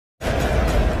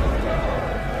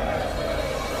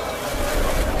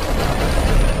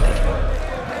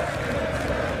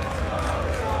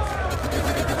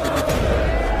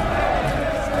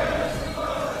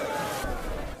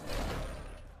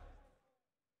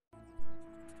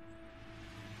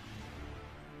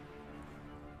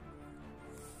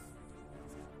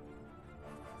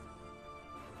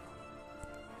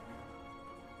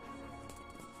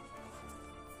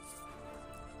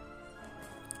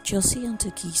Chelsea enter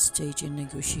key stage in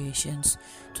negotiations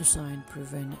to sign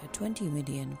proven a £20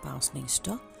 million link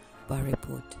star by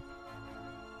report.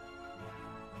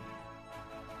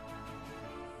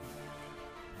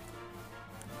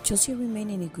 Chelsea remain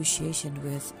in negotiation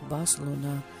with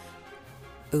Barcelona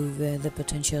over the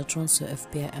potential transfer of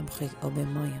Pierre-Emerick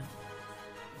Aubameyang,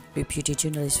 reputed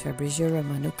journalist Fabrizio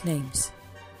Romano claims.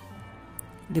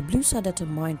 The Blues are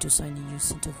determined to sign a new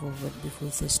centre-forward before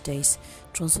Thursday's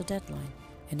transfer deadline,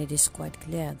 and it is quite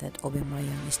clear that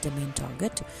Aubameyang is the main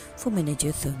target for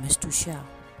manager Thomas Tuchel.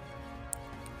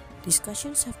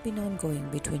 Discussions have been ongoing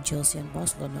between Chelsea and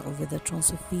Barcelona over the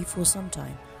transfer fee for some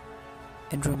time,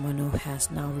 and Romano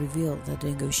has now revealed that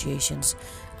the negotiations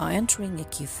are entering a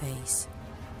key phase.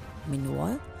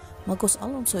 Meanwhile, Marcos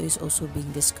Alonso is also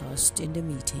being discussed in the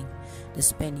meeting. The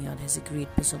Spaniard has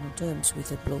agreed personal terms with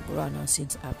the Blaugrana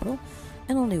since April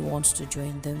and only wants to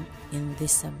join them in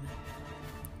this summer.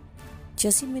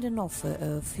 Chelsea made an offer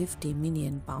of £50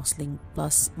 million link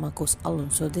plus Marcos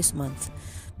Alonso this month,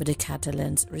 but the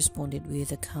Catalans responded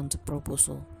with a counter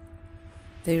proposal.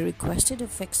 They requested a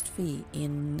fixed fee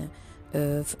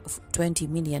of £20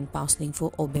 million link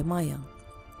for Aubameyang.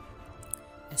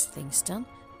 As things stand,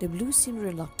 the Blues seem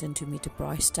reluctant to meet a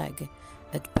price tag.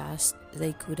 At best,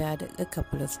 they could add a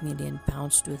couple of £1 million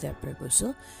to their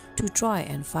proposal to try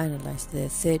and finalize the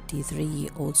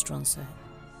 33-year-old's transfer.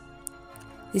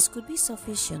 This could be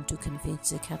sufficient to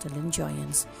convince the Catalan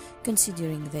giants,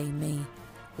 considering they may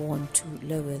want to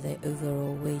lower their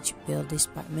overall wage bill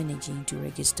despite managing to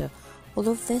register all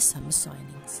of their summer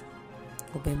signings.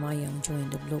 Aubameyang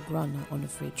joined the Blaugrana on a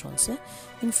free transfer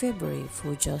in February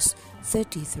for just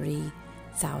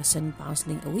 £33,000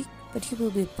 link a week, but he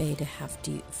will be paid a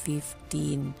hefty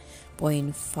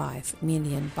 £15.5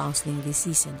 million link this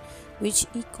season, which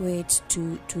equates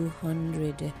to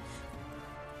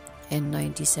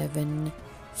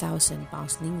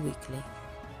 £297,000 link weekly.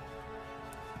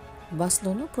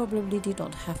 Barcelona probably did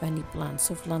not have any plans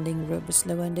of landing Robert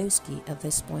Lewandowski at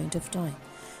this point of time.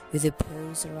 With the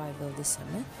Po's arrival this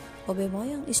summer,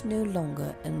 Aubameyang is no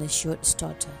longer an assured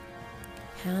starter.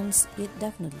 Hence, it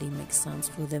definitely makes sense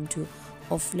for them to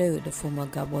offload the former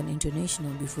Gabon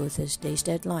international before Thursday's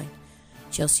deadline.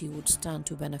 Chelsea would stand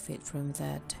to benefit from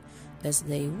that, as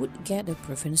they would get a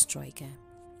proven striker.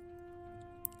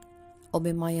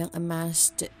 Aubameyang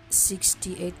amassed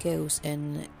 68 goals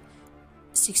and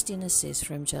 16 assists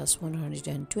from just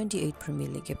 128 Premier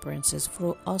League appearances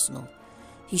for Arsenal.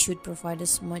 He should provide a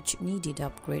much-needed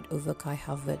upgrade over Kai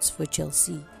Havertz for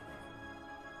Chelsea.